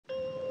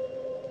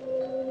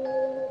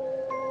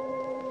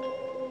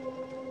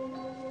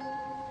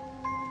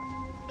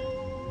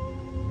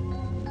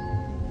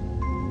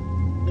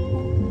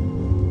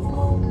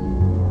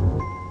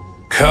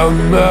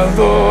Come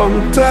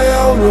along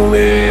down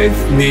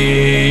with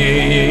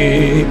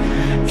me.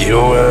 You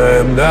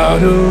are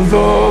not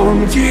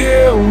alone,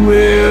 you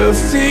will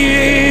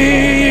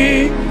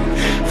see.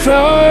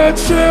 The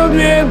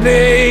children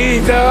lay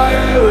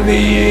down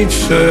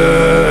each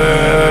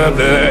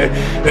other,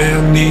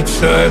 and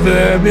each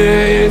other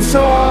is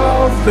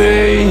all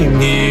they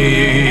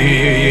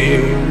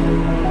need.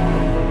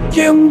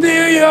 In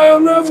the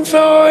arm of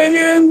joy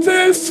in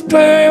this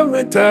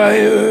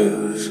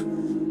paradise,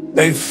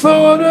 they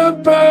thought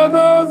about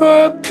all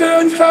that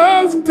could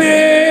have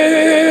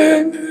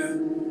been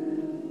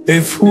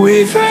if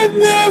we had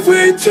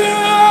never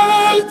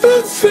done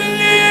the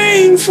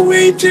things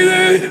we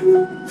did,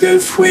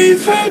 if we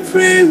had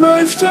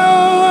realized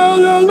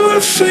all of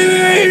the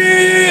sins.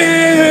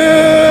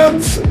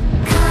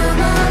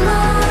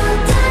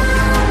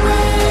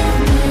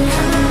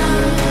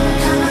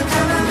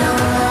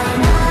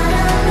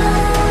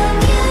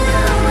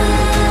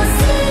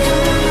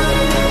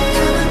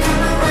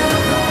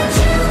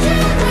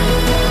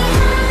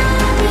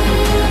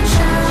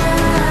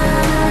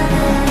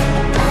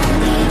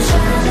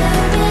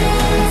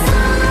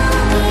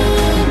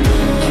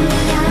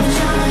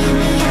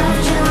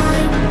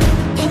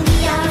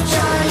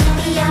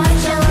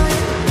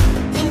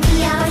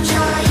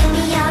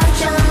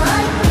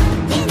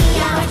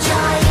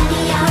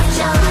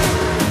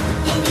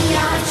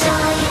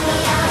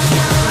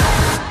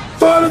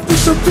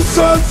 The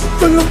sun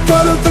from the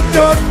blood of the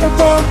God,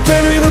 above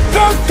bury the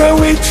God that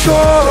we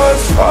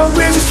trust. All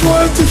we just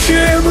wanted to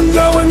share, but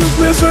now in this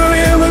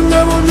misery, and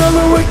never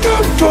wake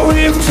up, but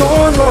we've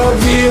torn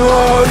of you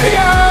all the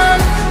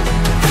earth.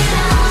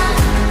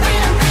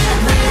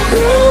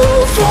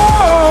 Oh,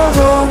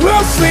 Father,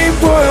 we'll sleep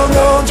well,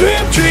 no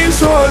dreams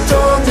or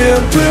dawn,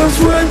 and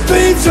dreams when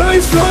things I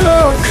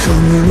start.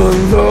 Come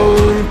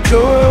along,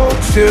 go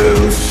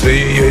to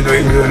see it,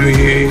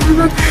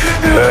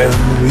 and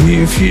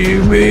leave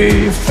you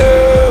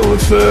without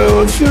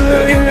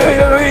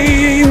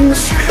dreams.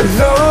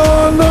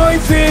 Though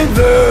life in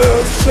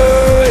the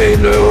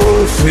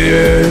silence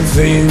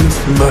isn't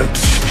much,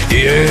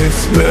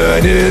 it's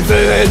better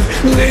than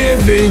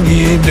living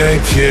in a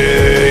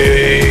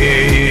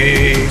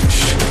cage.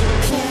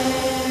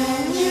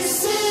 Can you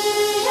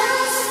see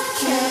us?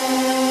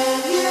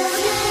 Can you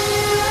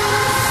hear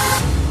us?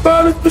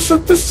 But it was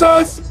at the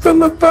size from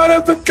the part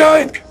of the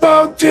kind,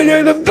 about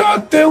in the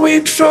dark that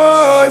we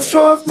tried.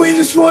 So we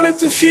just wanted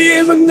to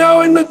feel, but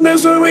now in the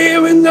misery,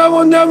 and now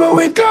we'll never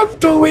wake up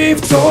till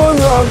we've torn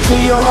up to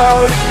your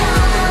heart.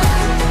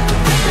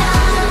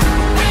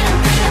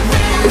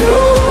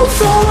 Oh,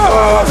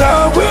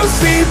 Father, we'll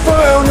sleep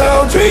well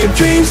now.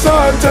 Dreams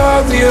are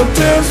done, the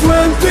attempts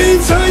when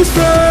things ain't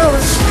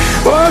fast.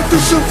 What the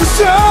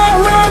superstar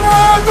and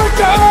what the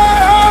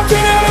guy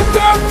in the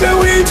dark that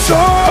we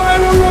tried.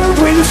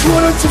 We just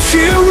wanted to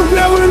feel, but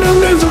now we're in the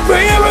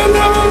misery, and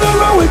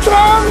never we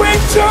can't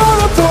wait till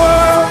the door.